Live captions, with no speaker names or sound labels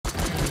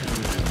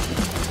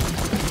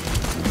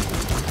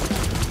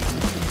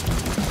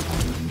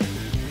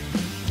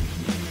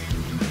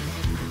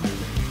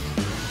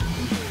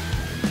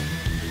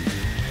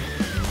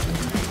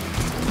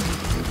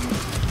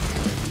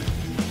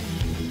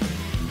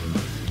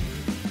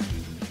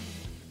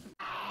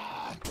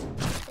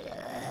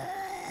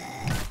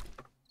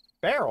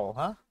Barrel,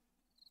 huh?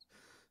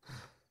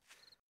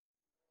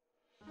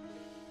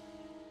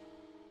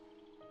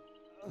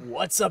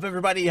 What's up,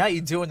 everybody? How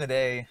you doing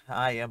today?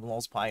 I am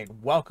lulzPIE,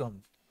 and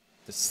welcome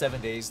to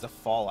 7 Days to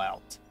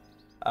Fallout.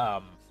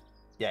 Yeah,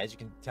 as you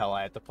can tell,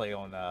 I have to play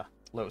on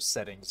low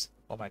settings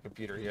on my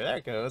computer here. There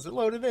it goes. It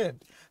loaded in.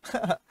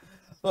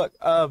 Look,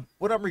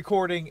 when I'm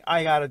recording,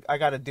 I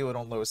gotta do it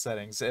on low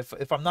settings.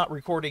 If I'm not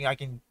recording, I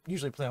can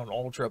usually play on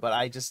ultra, but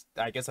I guess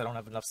I don't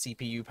have enough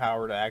CPU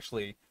power to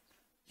actually,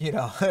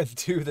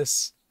 do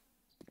this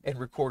and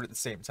record at the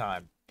same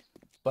time.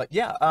 But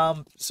yeah,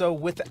 so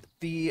with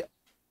the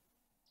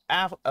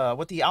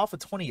Alpha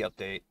 20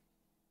 update,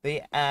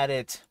 they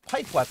added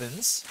pipe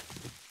weapons.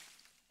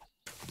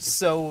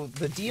 So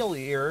the deal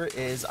here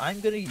is I'm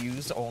going to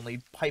use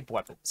only pipe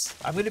weapons.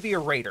 I'm going to be a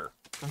raider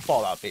from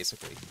Fallout,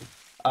 basically.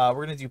 We're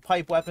going to do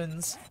pipe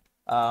weapons.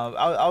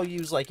 I'll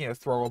use, like,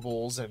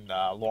 throwables and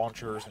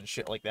launchers and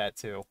shit like that,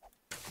 too.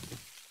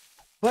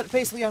 But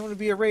basically, I'm going to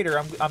be a raider.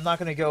 I'm not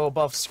going to go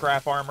above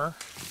scrap armor.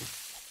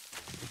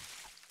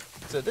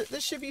 So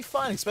this should be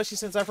fun, especially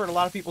since I've heard a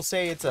lot of people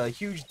say it's a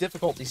huge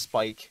difficulty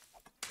spike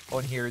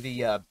on here.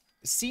 The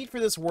seed for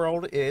this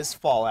world is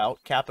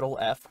Fallout, capital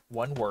F,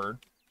 one word.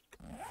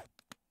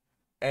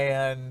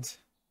 And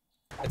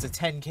it's a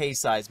 10K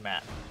size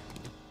map.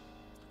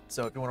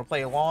 So if you want to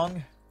play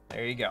along,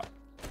 there you go.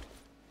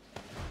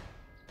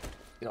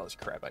 Get all this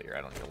crap out here.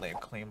 I don't need a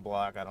land claim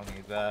block. I don't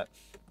need that.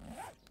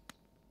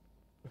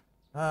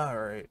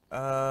 Alright,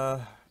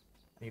 I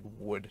need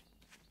wood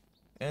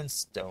and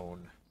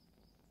stone.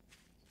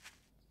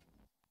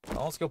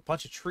 Well, let's go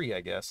punch a tree,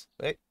 I guess.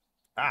 Wait.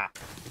 Ah!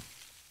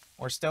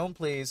 More stone,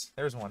 please.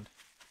 There's one.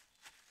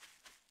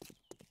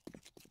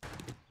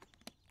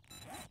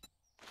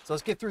 So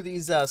let's get through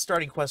these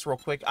starting quests real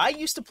quick. I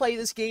used to play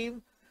this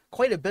game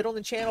quite a bit on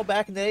the channel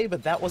back in the day,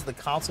 but that was the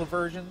console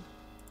version.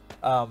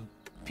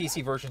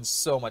 PC version's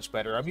so much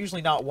better. I'm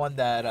usually not one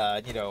that,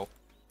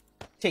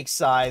 takes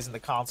sides in the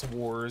console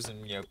wars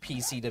and,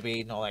 PC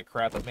debate and all that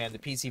crap, but man, the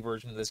PC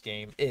version of this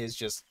game is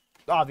just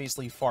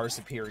obviously far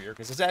superior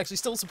because it's actually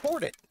still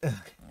supported,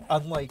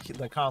 unlike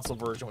the console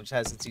version, which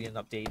hasn't seen an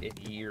update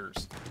in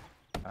years.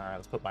 Alright,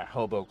 let's put my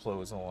hobo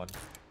clothes on.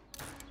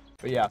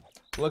 But yeah,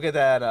 look at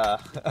that,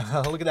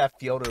 look at that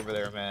field over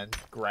there, man.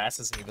 Grass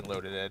isn't even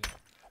loaded in.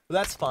 But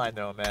that's fine,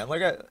 though, man.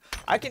 Like,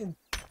 I can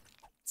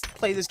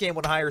play this game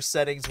on higher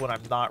settings when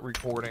I'm not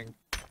recording,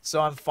 so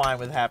I'm fine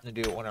with having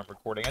to do it when I'm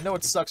recording. I know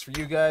it sucks for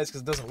you guys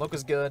because it doesn't look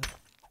as good,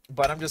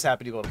 but I'm just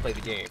happy to be able to play the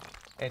game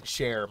and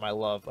share my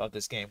love of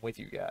this game with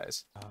you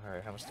guys.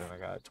 Alright, how much stone I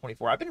got?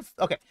 24.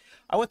 Okay,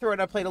 I went through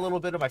and I played a little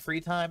bit of my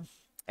free time,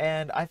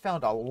 and I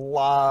found a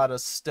lot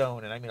of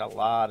stone, and I mean a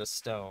lot of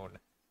stone,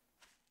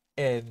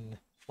 in,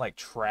 like,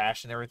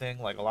 trash and everything,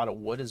 like a lot of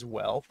wood as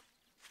well.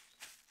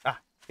 Ah,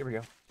 here we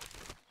go.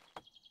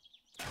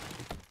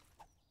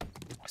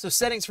 So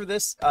settings for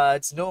this,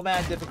 it's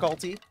Nomad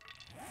difficulty,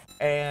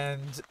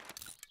 and,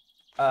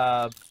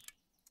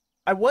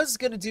 I was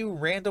going to do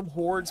random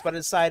hordes, but I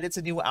decided it's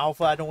a new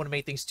alpha. I don't want to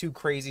make things too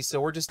crazy, so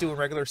we're just doing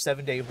regular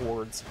 7-day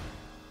hordes.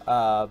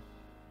 I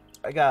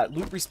got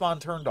loot respawn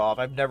turned off.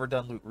 I've never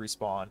done loot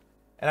respawn.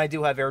 And I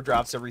do have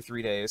airdrops every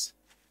 3 days.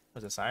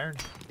 Was this iron?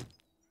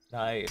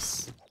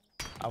 Nice.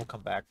 I will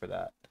come back for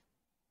that.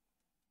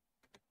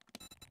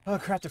 Oh,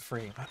 craft a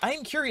frame. I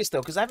am curious,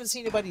 though, because I haven't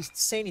seen anybody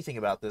say anything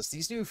about this.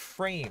 These new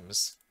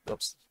frames...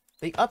 Oops.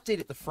 They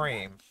updated the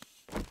frame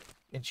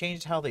and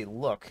changed how they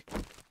look.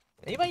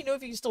 Anybody know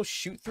if you can still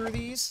shoot through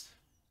these?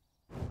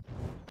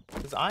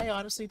 Because I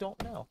honestly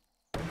don't know.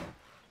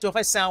 So if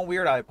I sound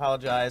weird, I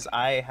apologize.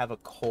 I have a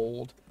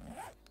cold.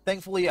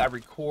 Thankfully, I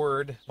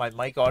record my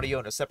mic audio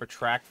in a separate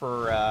track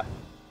for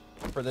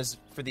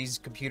these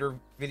computer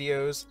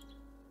videos.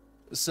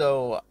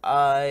 So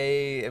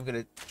I am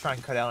gonna try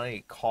and cut out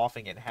any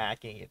coughing and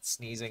hacking and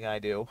sneezing I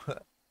do.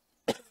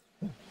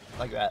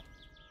 Like that.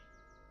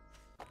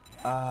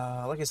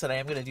 Like I said, I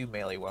am going to do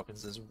melee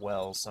weapons as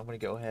well, so I'm going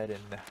to go ahead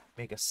and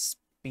make a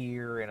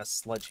spear and a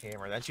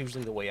sledgehammer. That's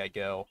usually the way I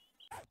go.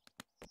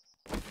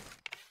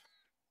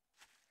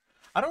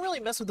 I don't really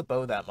mess with the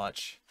bow that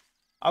much.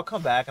 I'll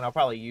come back and I'll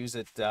probably use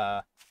it for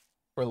a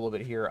little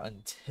bit here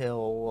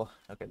until...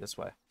 Okay, this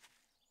way.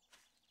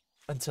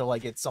 Until I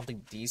get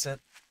something decent.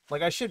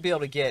 Like, I should be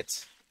able to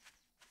get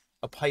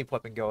a pipe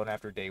weapon going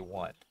after day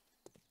 1.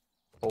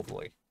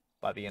 Hopefully,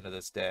 by the end of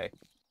this day.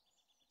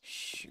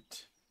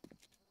 Shoot.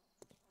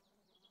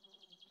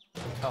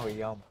 Oh,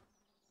 yum.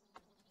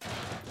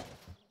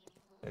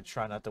 I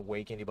try not to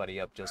wake anybody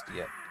up just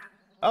yet.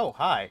 Oh,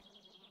 hi.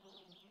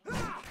 Can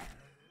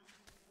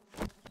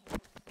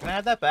I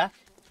have that back?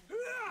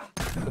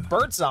 The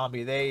bird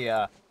zombie, they,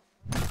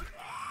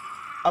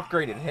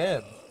 upgraded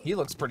him. He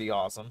looks pretty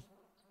awesome.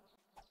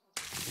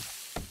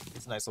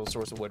 It's a nice little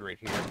source of wood right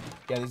here.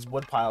 Yeah, these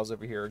wood piles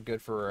over here are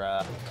good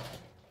for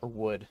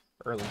wood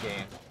early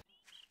game.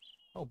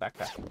 Oh,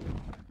 backpack.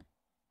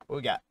 What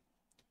we got?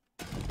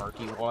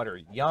 Murky water,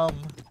 yum.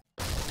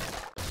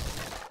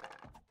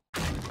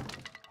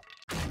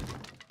 What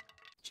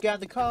you got in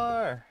the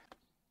car?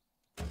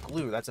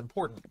 glue. That's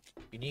important.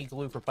 You need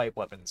glue for pipe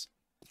weapons.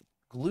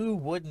 Glue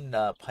wooden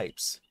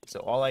pipes.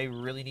 So all I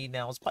really need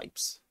now is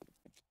pipes.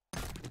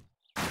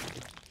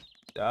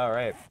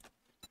 Alright.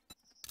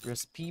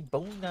 Recipe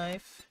bone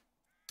knife.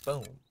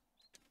 Boom.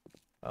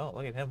 Oh,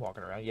 look at him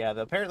walking around. Yeah,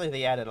 apparently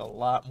they added a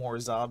lot more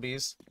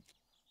zombies.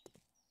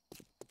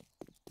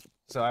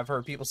 So I've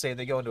heard people say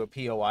they go into a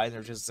POI and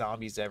there's just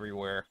zombies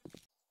everywhere.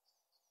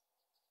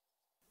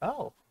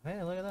 Oh,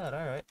 man, look at that.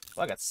 Alright.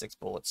 Well, I got 6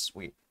 bullets.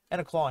 Sweet. And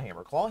a claw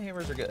hammer. Claw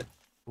hammers are good.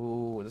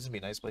 Ooh, this would be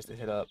a nice place to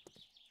hit up.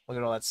 Look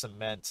at all that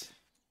cement.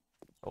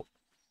 Oh.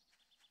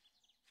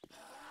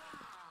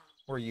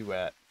 Where are you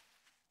at?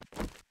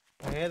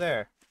 Hey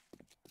there.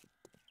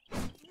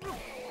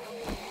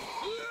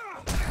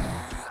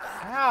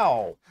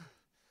 Ow!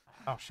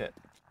 Oh, shit.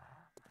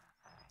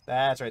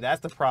 That's right.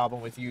 That's the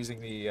problem with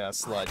using the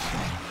sludge.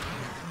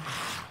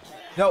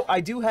 No,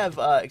 I do have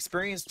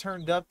experience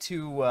turned up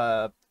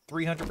to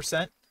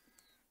 300%.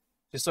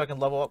 Just so I can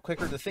level up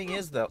quicker. The thing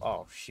is, though...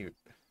 Oh, shoot.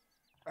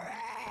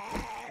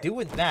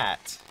 Doing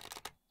that...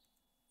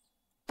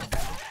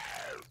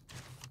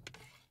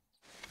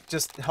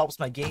 just helps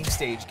my game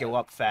stage go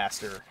up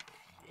faster.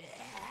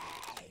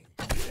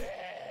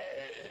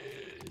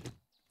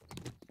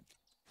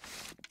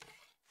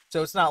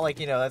 So it's not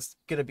like, you know,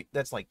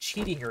 that's like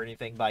cheating or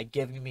anything by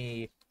giving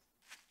me,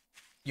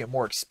 you know,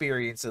 more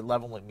experience and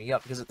leveling me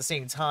up. Because at the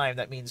same time,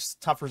 that means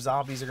tougher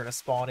zombies are going to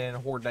spawn in,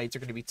 horde knights are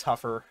going to be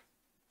tougher,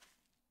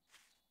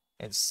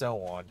 and so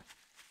on.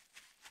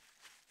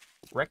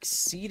 Wreck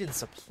seed and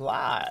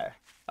supply.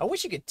 I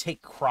wish you could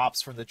take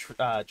crops from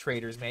the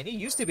traders, man. You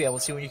used to be able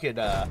to when you could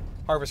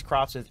harvest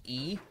crops with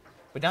E,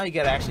 but now you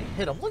got to actually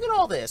hit them. Look at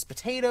all this.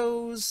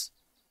 Potatoes.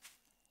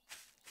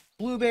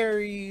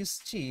 Blueberries,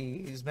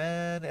 jeez,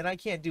 man, and I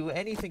can't do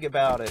anything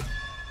about it.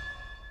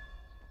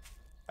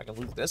 I can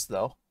loot this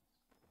though.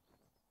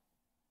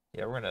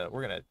 Yeah, we're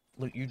gonna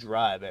loot you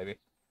dry, baby.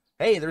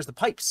 Hey, there's the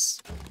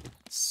pipes.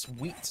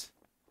 Sweet.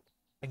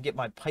 I can get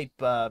my pipe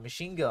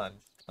machine gun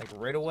like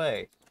right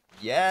away.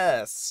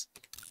 Yes.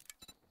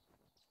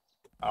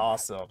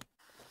 Awesome.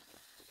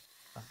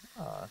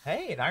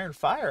 Hey, an iron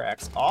fire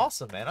axe.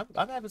 Awesome, man.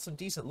 I'm having some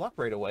decent luck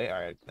right away. All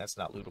right, that's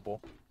not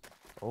lootable.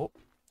 Oh,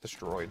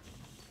 destroyed.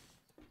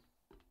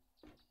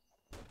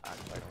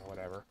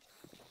 Whatever.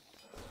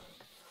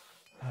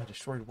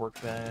 Destroyed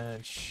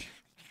workbench.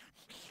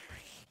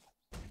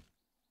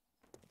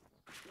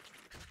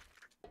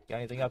 Got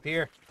anything up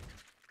here?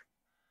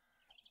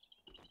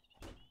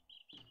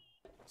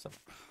 Some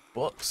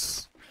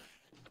books.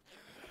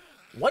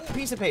 One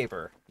piece of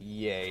paper.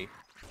 Yay.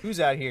 Who's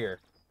out here?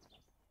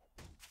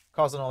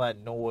 Causing all that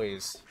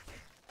noise.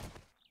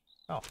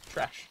 Oh,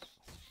 trash.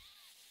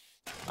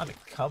 I'm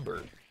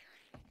encumbered.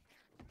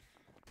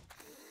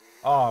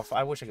 Oh,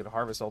 I wish I could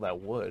harvest all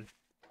that wood.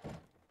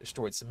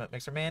 Destroyed cement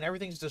mixer. Man,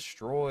 everything's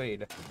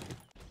destroyed.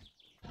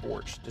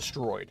 Forge.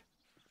 Destroyed.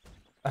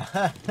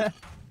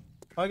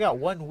 I got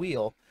one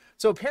wheel.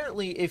 So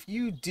apparently, if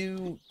you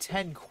do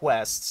 10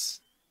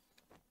 quests,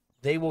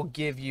 they will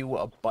give you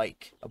a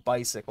bike, a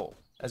bicycle,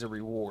 as a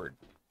reward.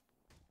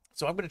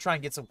 So I'm going to try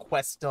and get some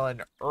quests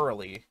done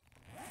early.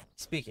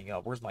 Speaking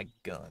of, where's my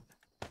gun?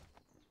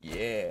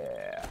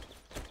 Yeah.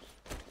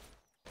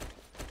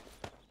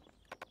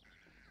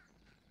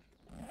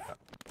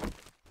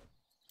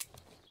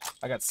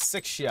 I got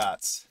 6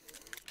 shots.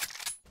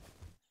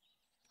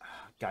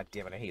 God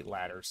damn it, I hate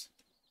ladders.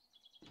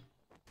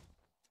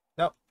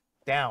 Nope.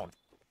 Down.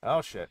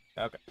 Oh, shit.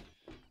 Okay.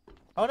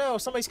 Oh, no,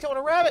 somebody's killing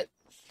a rabbit!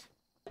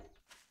 Alright,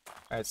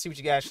 let's see what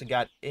you actually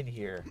got in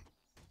here.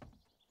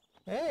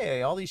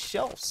 Hey, all these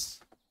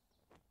shelves.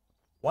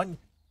 One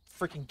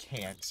freaking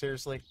can.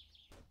 Seriously?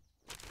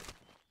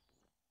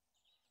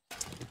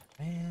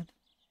 Man.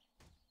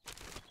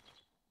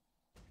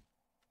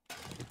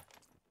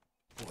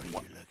 What are you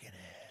looking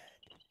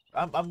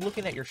at? I'm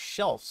looking at your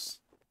shelves,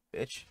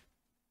 bitch.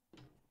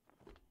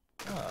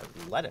 Oh,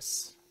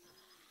 lettuce.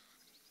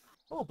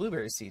 Oh,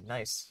 blueberry seed.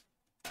 Nice.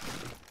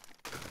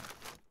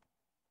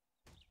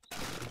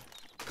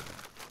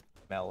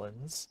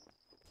 Melons.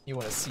 You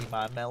want to see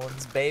my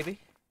melons, baby?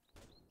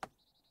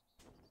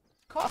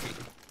 Coffee.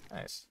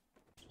 Nice.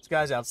 These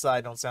guys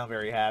outside don't sound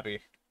very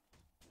happy.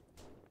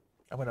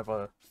 I'm gonna have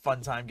a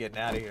fun time getting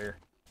out of here.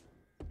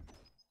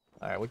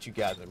 Alright, what you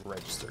got in the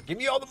register? Give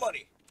me all the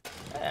money!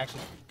 I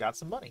actually got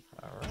some money.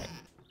 Alright.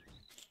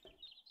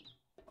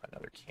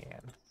 Another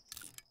can.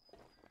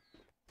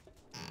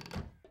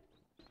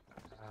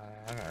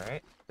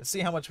 Alright. Let's see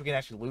how much we can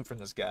actually loot from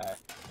this guy.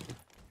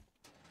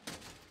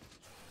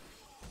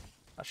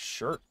 A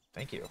shirt.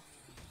 Thank you.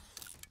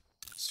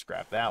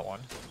 Scrap that one.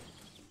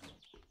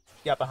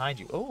 Got behind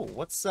you. Oh,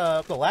 what's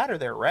the ladder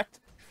there, wrecked?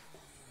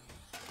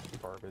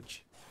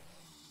 Garbage.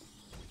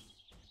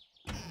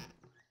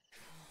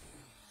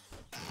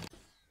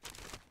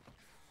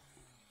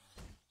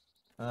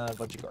 A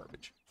bunch of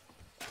garbage.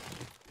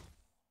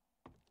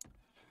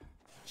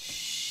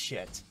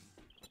 Shit.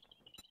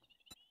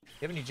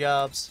 You have any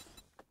jobs?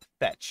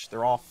 Fetch.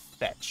 They're all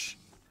fetch.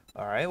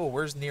 Alright, well,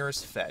 where's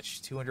nearest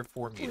fetch?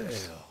 204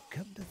 meters. Well,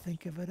 come to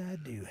think of it, I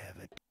do have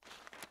it.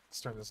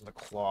 Let's turn this into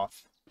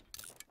cloth.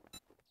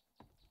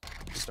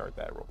 Start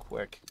that real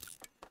quick.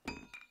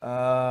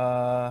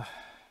 Alrighty,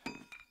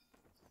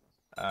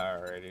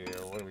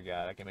 what do we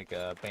got? I can make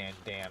a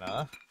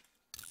bandana.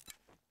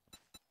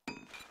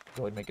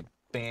 Go ahead and make a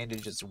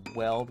bandage as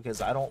well,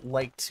 because I don't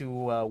like to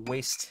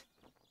waste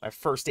my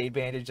first aid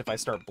bandage if I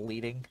start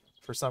bleeding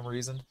for some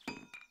reason.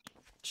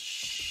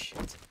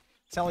 Shit.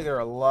 Sounds like there are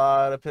a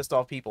lot of pissed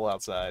off people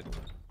outside.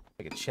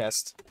 Like a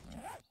chest.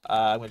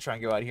 I'm going to try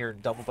and go out here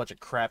and dump a bunch of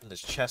crap in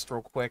this chest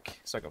real quick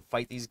so I can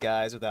fight these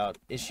guys without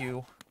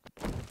issue.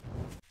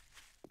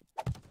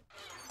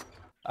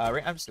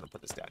 I'm just going to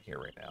put this down here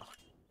right now.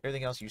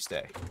 Everything else, you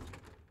stay.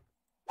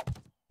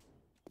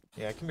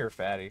 Yeah, come here,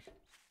 fatty.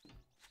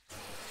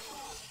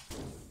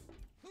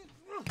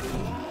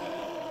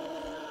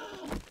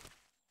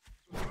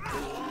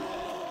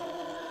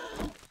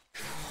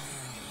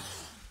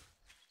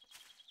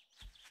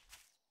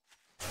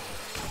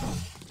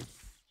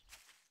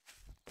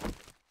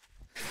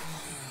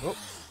 Oh.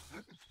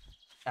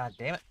 God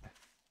damn it.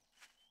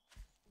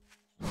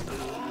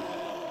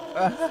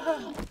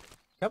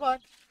 Come on.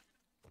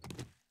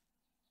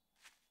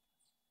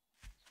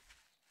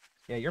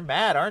 Yeah, you're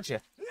mad, aren't you?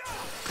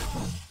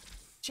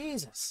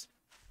 Jesus.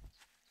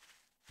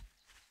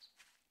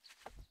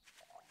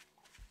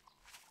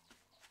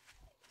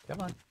 Come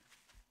on.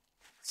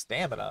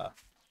 Stamina.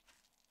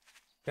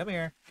 Come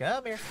here.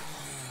 Come here.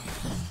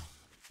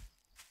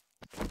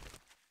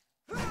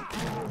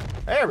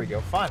 There we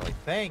go. Finally.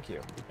 Thank you.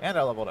 And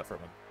I leveled up from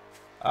him.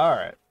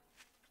 Alright.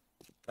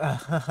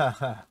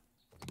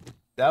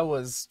 That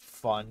was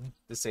fun,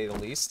 to say the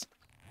least.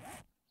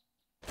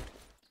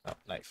 Oh,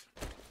 knife.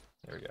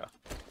 There we go.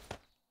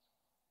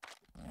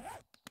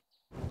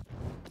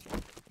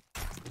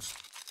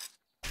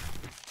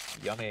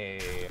 Yummy.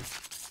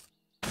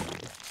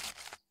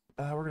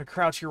 We're gonna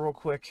crouch here real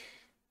quick.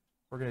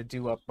 We're gonna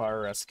do up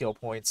our skill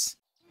points.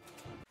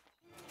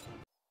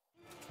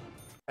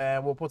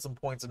 And we'll put some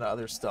points into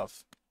other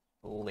stuff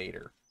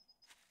later.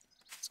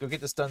 Let's go get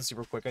this done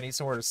super quick. I need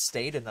somewhere to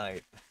stay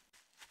tonight.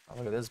 Oh,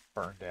 look at this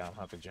burned down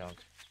hunk of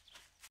junk.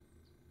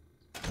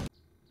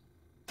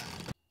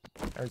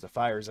 There's a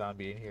fire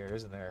zombie in here,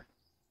 isn't there?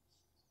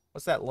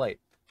 What's that light?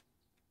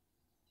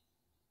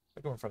 Is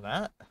that going from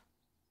that?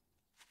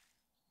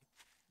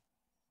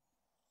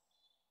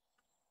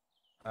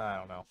 I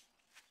don't know.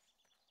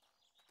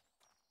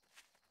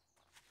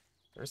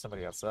 There's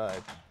somebody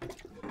outside. Is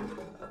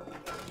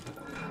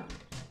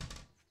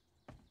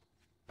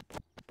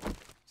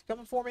he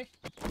coming for me?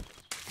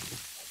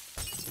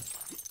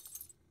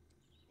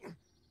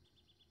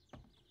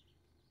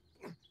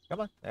 Come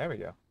on. There we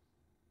go.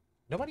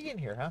 Nobody in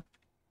here, huh?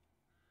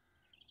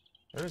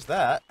 There's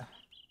that.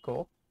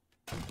 Cool.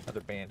 Another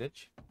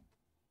bandage.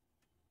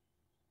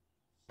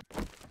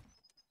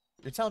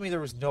 You're telling me there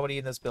was nobody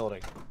in this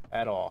building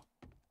at all?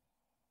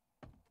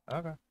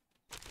 Okay.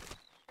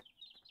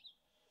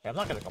 Yeah, I'm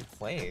not gonna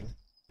complain.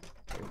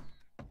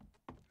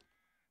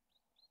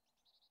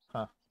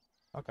 Huh.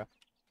 Okay. Is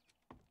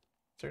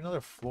there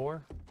another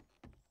floor?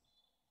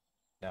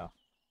 No.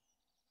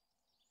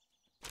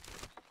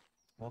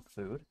 Well,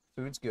 food.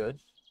 Food's good.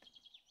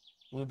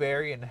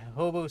 Blueberry and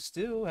hobo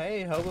stew.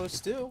 Hey, hobo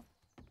stew.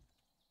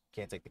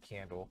 Can't take the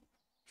candle.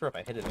 Sure, if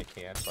I hit it, I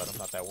can, but I'm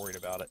not that worried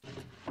about it.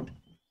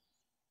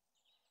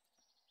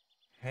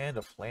 And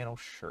a flannel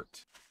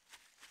shirt.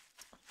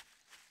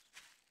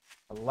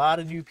 A lot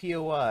of new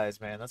POIs,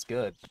 man. That's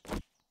good.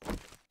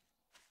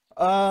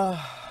 Alright,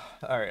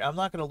 I'm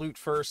not going to loot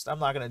first. I'm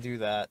not going to do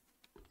that.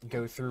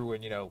 Go through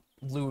and, you know,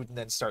 loot and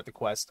then start the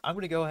quest. I'm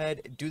going to go ahead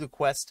and do the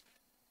quest.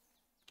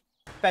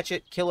 Fetch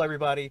it, kill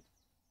everybody.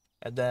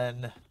 And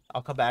then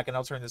I'll come back and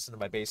I'll turn this into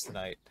my base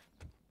tonight.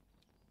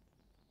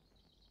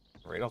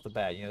 Right off the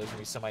bat, you know, there's going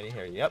to be somebody in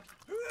here. Yep.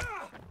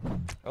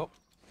 Oh.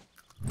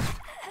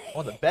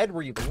 On the bed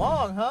where you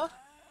belong, huh?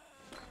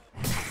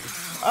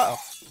 Uh-oh.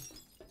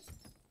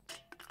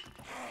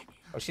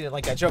 Oh, she didn't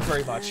like that joke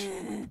very much.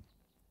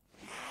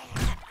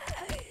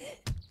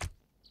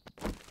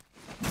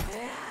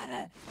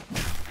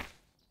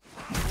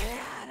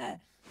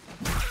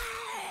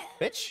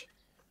 Bitch.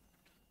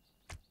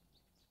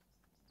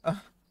 I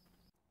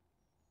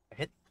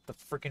hit the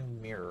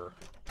freaking mirror.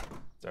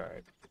 It's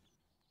alright.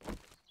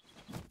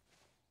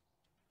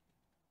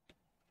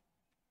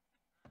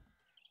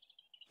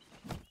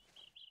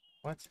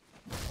 What?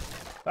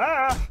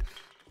 Ah!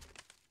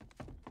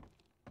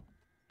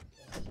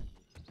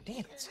 Damn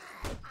it.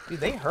 Dude,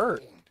 they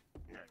hurt.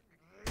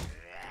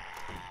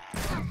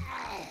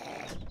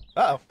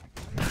 Uh-oh.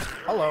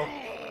 Hello.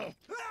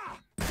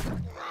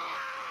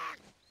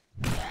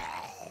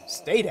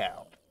 Stay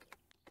down.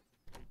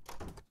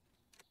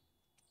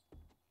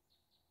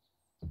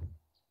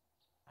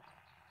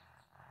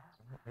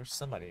 There's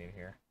somebody in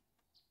here.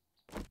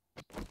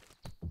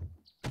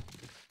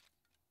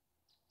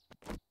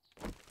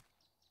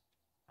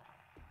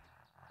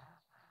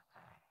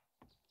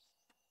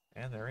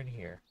 And they're in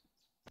here.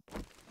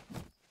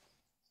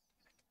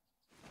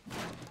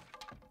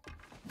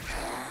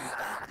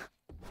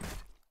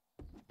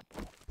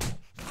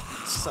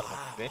 son of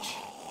a bitch.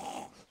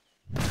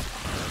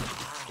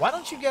 Why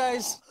don't you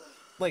guys,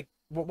 like,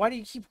 why do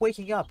you keep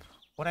waking up?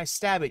 When I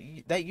stab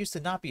it, that used to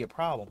not be a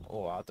problem.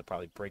 Oh, I'll have to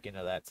probably break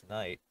into that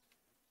tonight.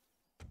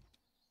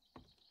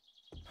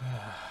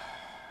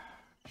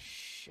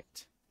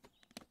 Shit.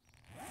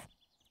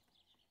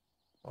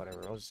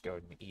 Whatever, I'll just go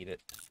ahead and eat it.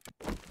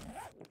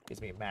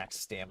 Gives me a max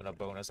stamina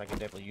bonus. I can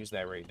definitely use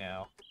that right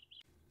now.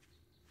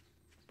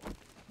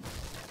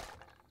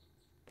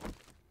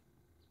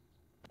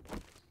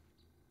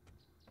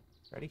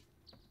 Ready?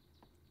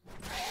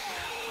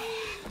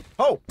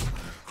 Oh!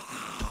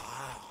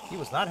 He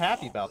was not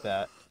happy about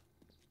that.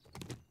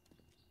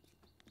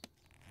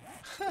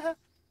 And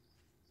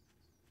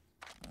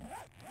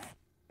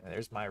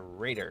there's my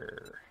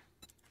raider.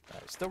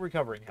 Still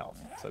recovering health,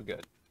 so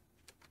good.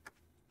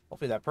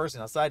 Hopefully that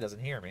person outside doesn't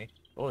hear me.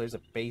 Oh, there's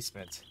a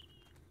basement.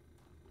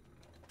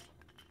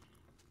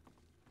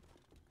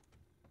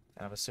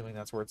 And I'm assuming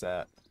that's where it's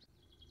at.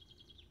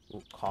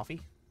 Ooh,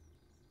 coffee?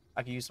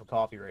 I could use some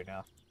coffee right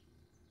now.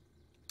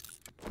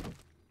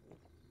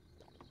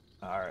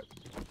 Alright.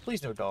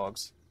 Please no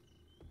dogs.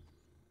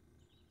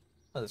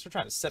 Oh, they're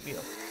trying to set me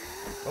up.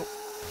 Oh.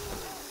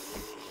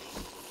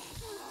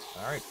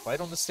 Alright, fight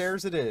on the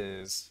stairs it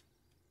is.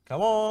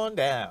 Come on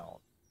down.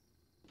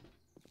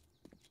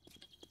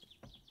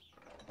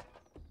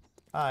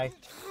 Hi.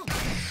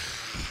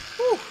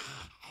 Whew.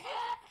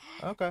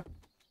 Okay.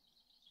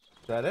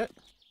 Is that it?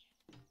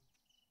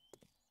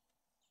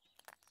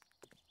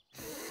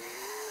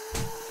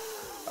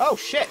 Oh,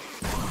 shit!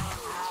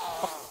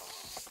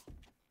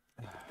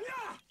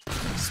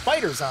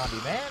 Spider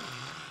zombie, man!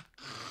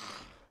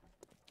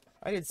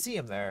 I didn't see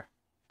him there.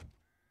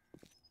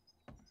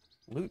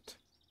 Loot.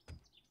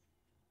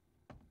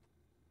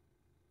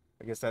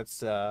 I guess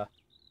that's,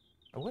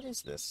 what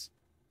is this?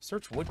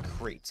 Search wood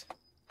crate.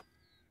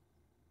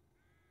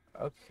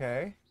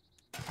 Okay.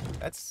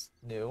 That's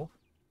new.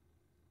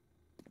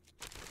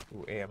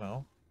 Ooh,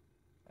 ammo.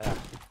 Ah.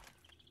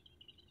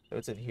 So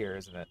it's in here,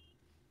 isn't it?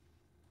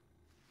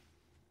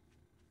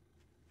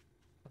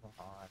 Come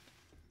on.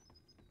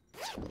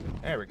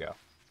 There we go.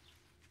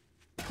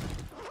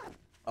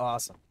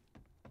 Awesome.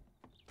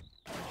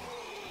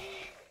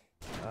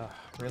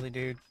 Really,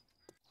 dude?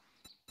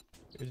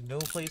 There's no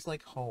place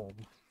like home.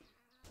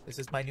 This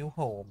is my new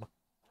home.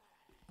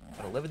 I'm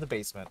gonna live in the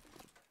basement.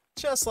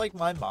 Just like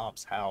my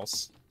mom's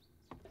house.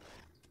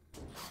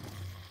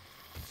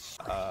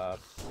 Yeah,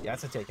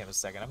 it's gonna take him a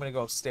second. I'm gonna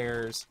go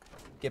upstairs,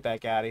 get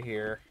back out of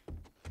here.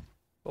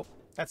 Oh,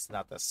 that's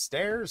not the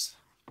stairs.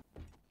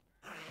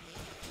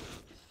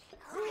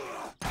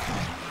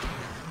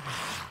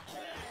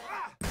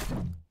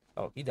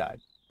 Oh, he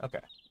died.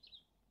 Okay.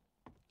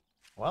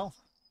 Well,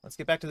 let's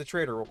get back to the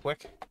trader real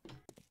quick.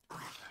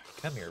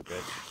 Come here,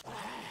 bitch.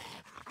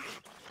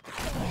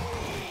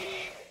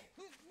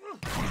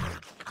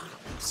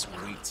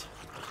 Sweet.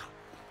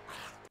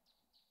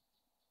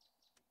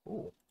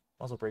 Ooh,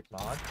 muzzle brake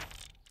mod.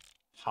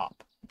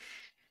 Hop.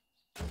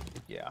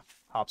 Yeah,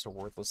 hops are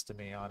worthless to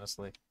me,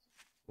 honestly.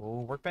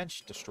 Ooh,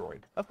 workbench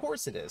destroyed. Of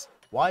course it is.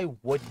 Why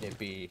wouldn't it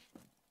be?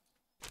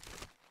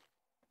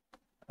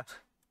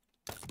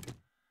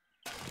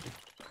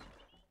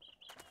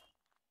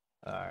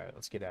 Alright,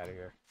 let's get out of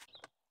here.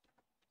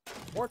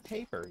 More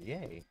paper,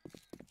 yay.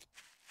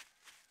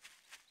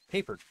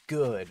 Paper,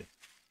 good.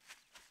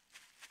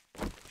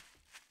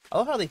 I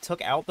love how they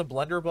took out the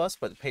blunderbuss,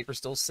 but the paper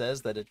still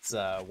says that it's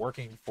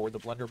working for the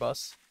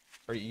blunderbuss.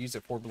 Or you use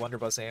it for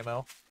blunderbuss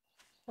ammo.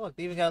 Oh, look,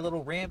 they even got a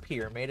little ramp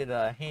here. Made it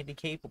handy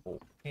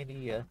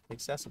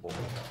accessible.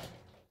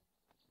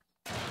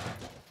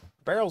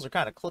 Barrels are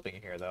kind of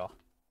clipping here, though.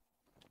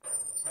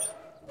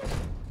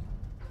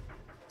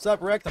 What's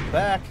up, Rick? I'm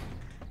back.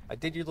 I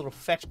did your little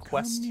fetch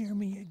quest. Come near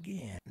me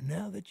again.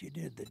 Now that you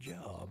did the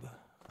job,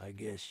 I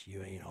guess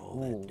you ain't all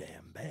that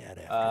damn bad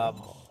after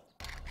all.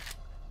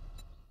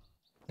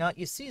 Now,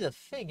 you see, the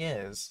thing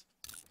is,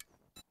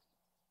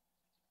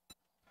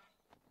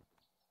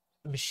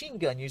 the machine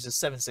gun uses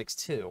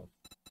 7.62.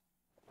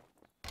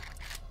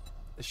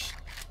 The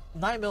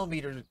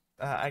 9mm,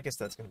 I guess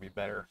that's going to be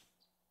better.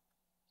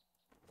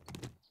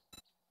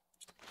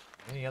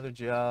 Any other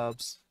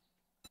jobs?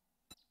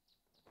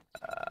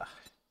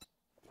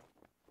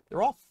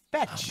 They're all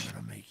fetch. I'm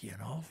gonna make you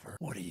an offer.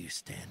 What are you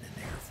standing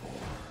there for?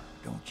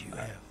 Don't you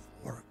have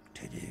work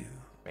to do?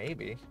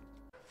 Maybe.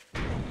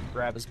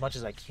 Grab as much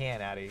as I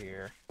can out of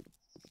here.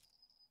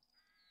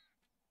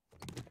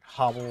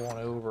 Hobble on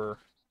over.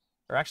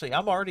 Or actually,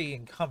 I'm already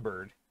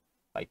encumbered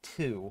by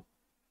 2.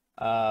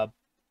 Damn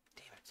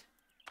it.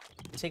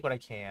 Take what I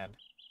can.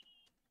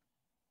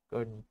 Go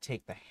ahead and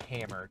take the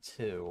hammer,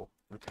 too.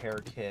 Repair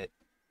kit.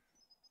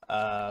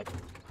 How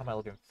am I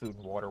looking food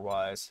and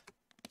water-wise?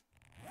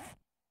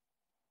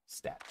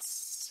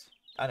 Stats.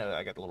 I know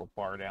I got the little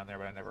bar down there,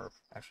 but I never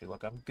actually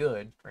look. I'm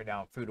good right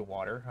now on food and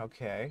water.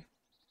 Okay.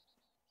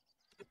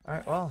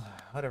 Alright, well,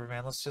 whatever,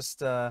 man. Let's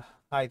just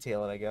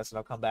hightail it, I guess, and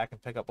I'll come back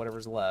and pick up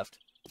whatever's left.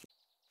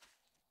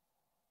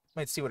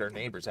 Might see what our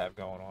neighbors have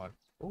going on.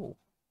 Ooh.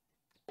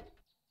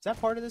 Is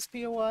that part of this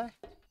POI?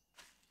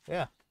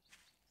 Yeah.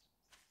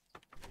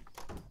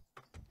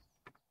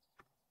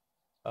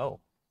 Oh,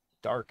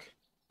 dark.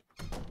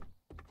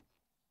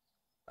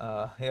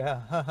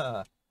 Yeah,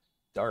 haha.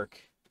 Dark.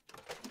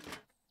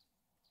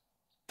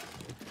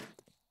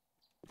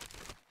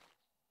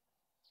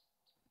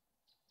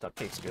 Duct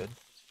tape's good.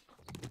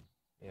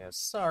 Yeah,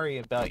 sorry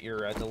about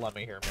your dilemma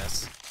here,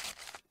 miss.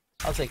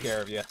 I'll take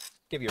care of you.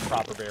 Give you a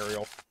proper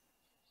burial.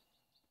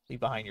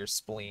 Leave behind your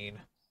spleen.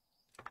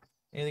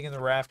 Anything in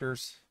the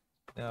rafters?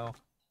 No?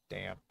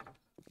 Damn.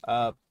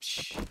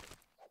 Psh.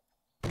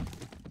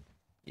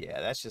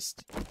 Yeah, that's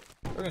just...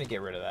 We're gonna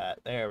get rid of that.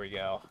 There we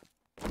go.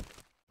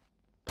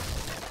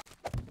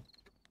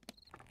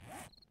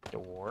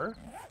 Door.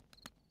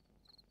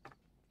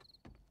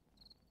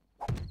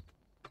 Oh,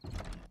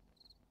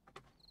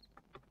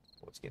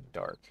 it's getting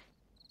dark.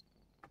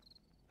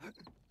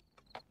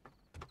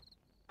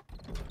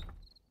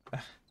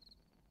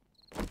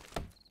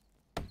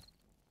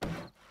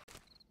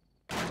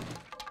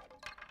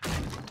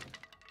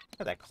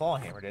 Got that claw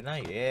hammer, didn't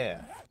I?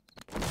 Yeah.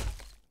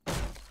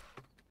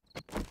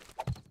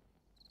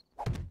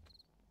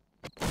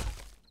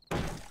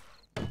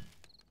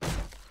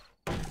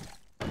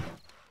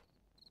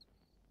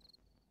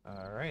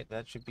 Alright,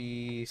 that should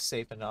be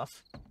safe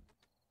enough.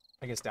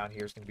 I guess down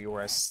here is going to be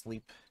where I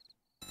sleep.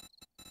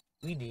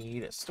 We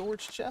need a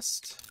storage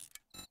chest.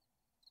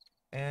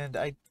 And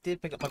I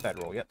did pick up my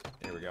bedroll. Yep,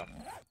 there we go.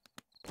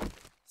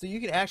 So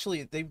you can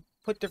actually... They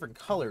put different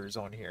colors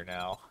on here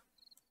now.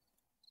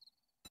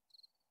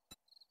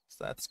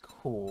 So that's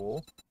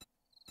cool.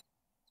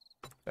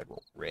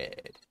 Bedroll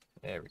red.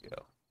 There we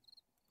go.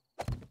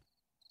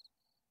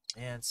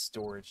 And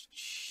storage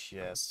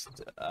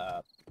chest.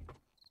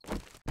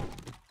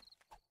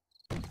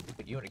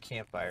 Put you in a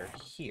campfire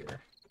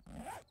here.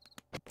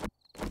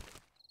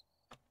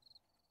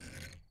 There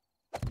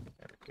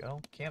we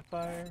go.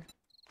 Campfire.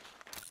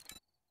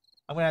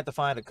 I'm gonna have to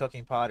find a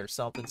cooking pot or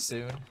something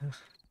soon.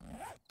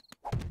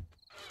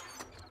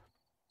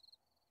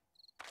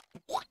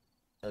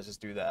 Let's just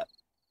do that.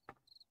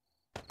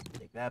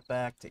 Take that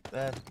back. Take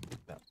that.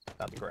 No,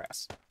 not the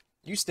grass.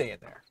 You stay in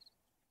there.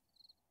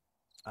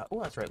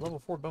 Oh, that's right. Level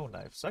 4 bone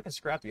knife. So I can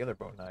scrap the other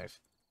bone knife.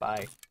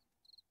 Bye.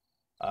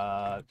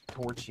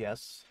 Torch,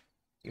 yes.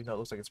 Even though it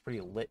looks like it's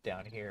pretty lit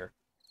down here.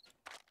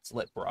 It's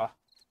lit, brah.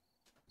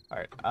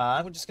 Alright,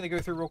 I'm just gonna go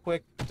through real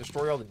quick,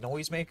 destroy all the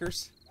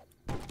noisemakers.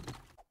 Alright,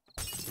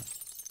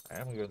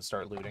 I'm gonna go and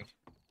start looting.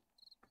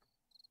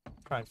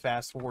 Try and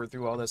fast forward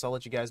through all this. I'll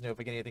let you guys know if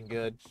I get anything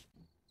good.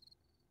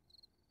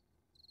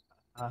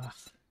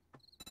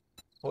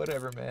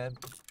 Whatever, man.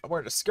 I'm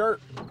wearing a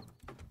skirt.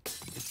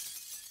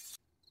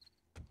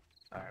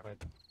 Alright, I'm gonna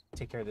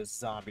take care of this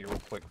zombie real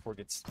quick before it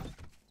gets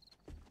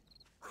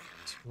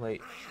too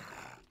late.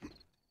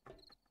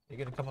 You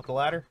gonna come up the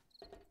ladder?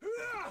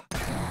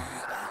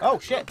 Oh,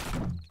 shit!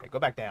 Okay, go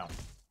back down.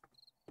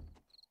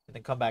 And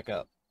then come back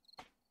up.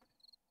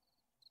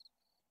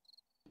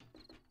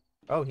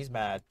 Oh, he's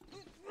mad.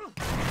 Loot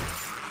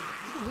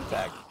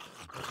bag.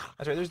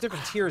 That's right, there's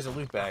different tiers of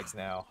loot bags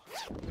now.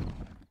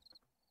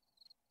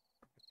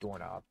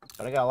 Doorknob.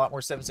 But I got a lot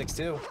more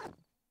 7.62.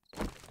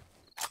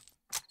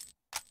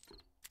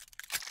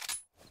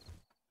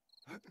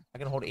 I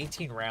can hold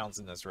 18 rounds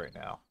in this right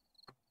now.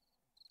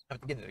 I'm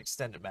getting an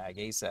extended mag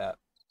ASAP.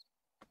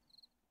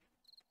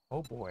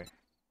 Oh boy.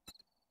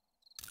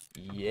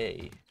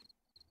 Yay.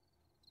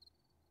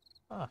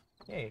 Huh,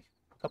 yay.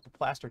 A couple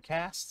plaster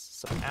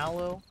casts, some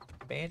aloe,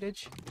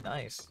 bandage.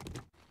 Nice.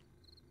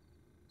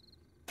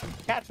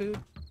 Cat food.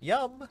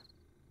 Yum!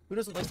 Who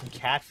doesn't like some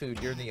cat food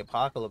during the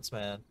apocalypse,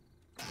 man?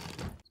 I'm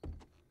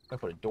gonna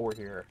put a door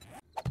here.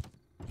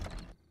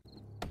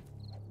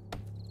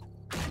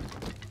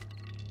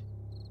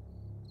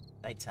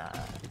 Nighttime.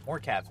 More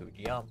cat food.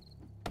 Yum.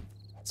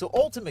 So,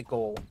 ultimate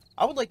goal,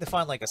 I would like to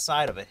find, like, a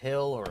side of a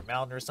hill or a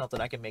mountain or something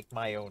I can make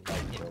my own,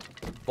 like, you know,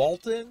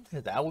 vault in.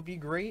 That would be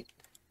great.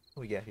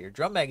 What we got here?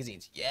 Drum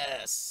magazines.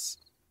 Yes!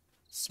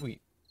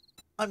 Sweet.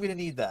 I'm gonna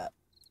need that.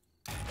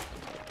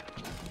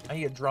 I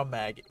need a drum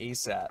mag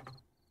ASAP.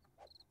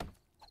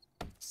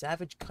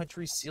 Savage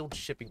Country sealed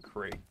shipping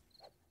crate.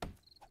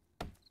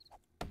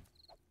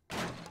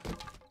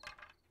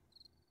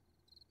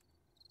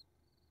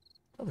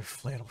 Another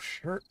flannel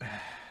shirt.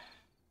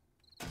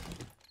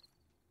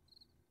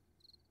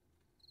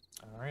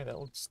 Alright, that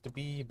looks to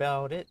be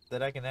about it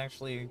that I can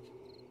actually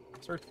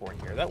search for in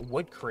here. That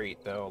wood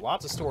crate, though,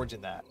 lots of storage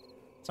in that.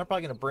 So I'm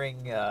probably going to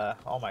bring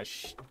all my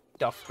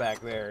stuff back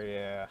there,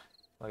 yeah.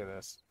 Look at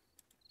this.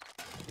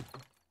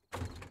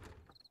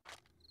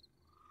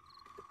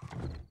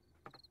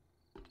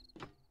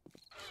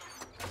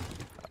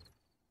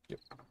 Yep.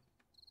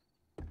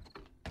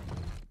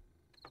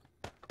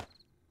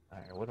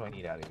 Alright, what do I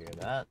need out of here?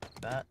 That.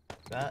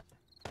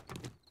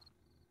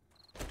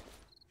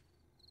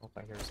 Oh,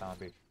 I hear a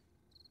zombie.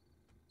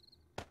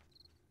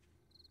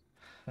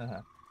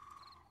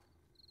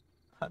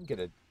 I'm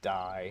gonna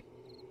die.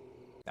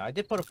 Now, I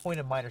did put a point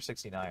in Miner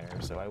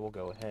 69er, so I will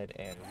go ahead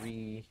and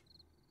redo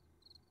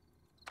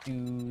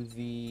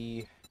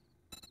the...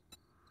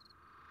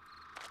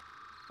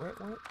 Where?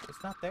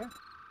 It's not there?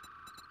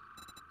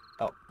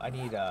 Oh, I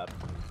need,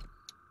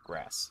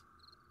 grass.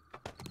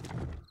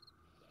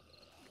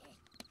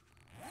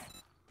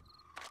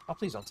 Oh,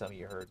 please don't tell me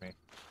you heard me.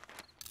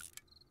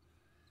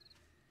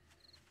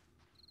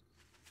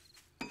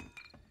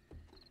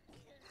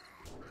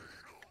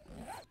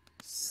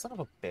 Son of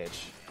a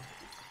bitch.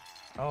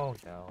 Oh,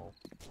 no.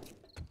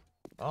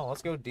 Oh,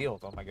 let's go deal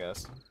with them, I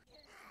guess.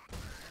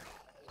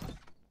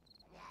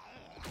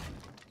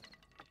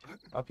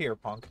 Up here,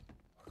 punk.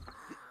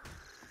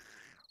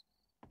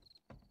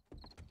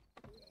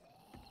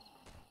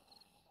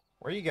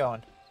 Where are you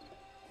going?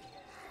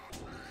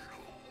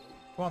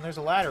 Come on, there's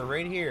a ladder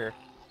right here.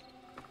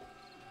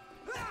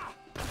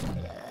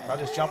 I'll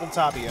just jump on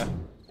top of you.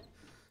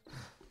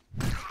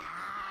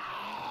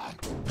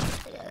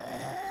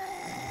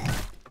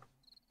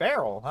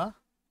 Barrel, huh?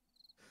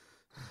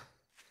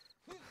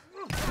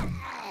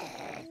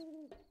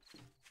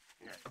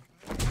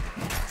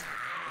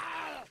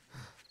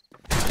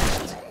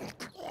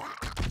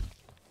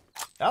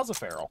 That was a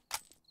feral.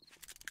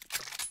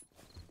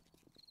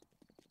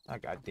 Oh,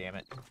 God damn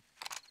it.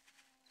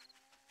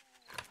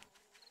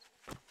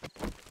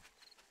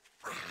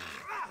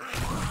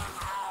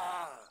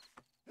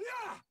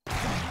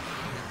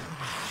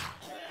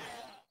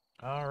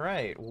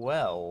 Alright,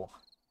 well,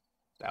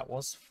 that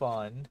was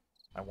fun.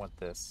 I want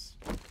this.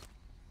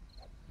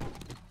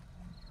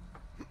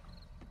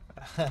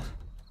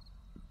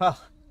 Well,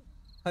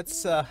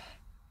 let's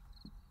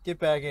get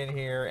back in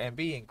here and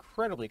be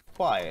incredibly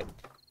quiet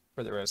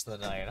for the rest of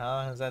the night,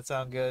 huh? Does that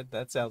sound good?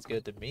 That sounds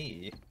good to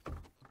me.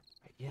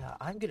 Yeah,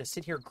 I'm gonna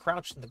sit here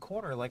crouched in the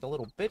corner like a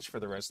little bitch for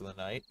the rest of the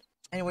night.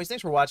 Anyways,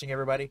 thanks for watching,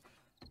 everybody.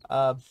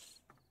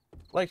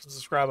 Like and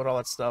subscribe and all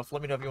that stuff.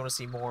 Let me know if you want to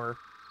see more.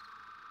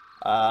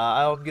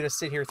 I'm gonna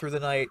sit here through the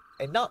night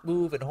and not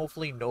move, and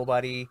hopefully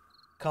nobody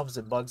comes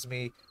and bugs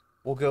me.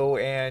 We'll go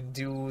and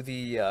do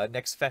the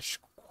next fetch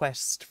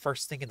quest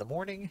first thing in the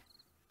morning.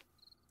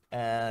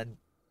 And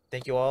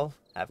thank you all.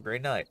 Have a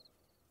great night.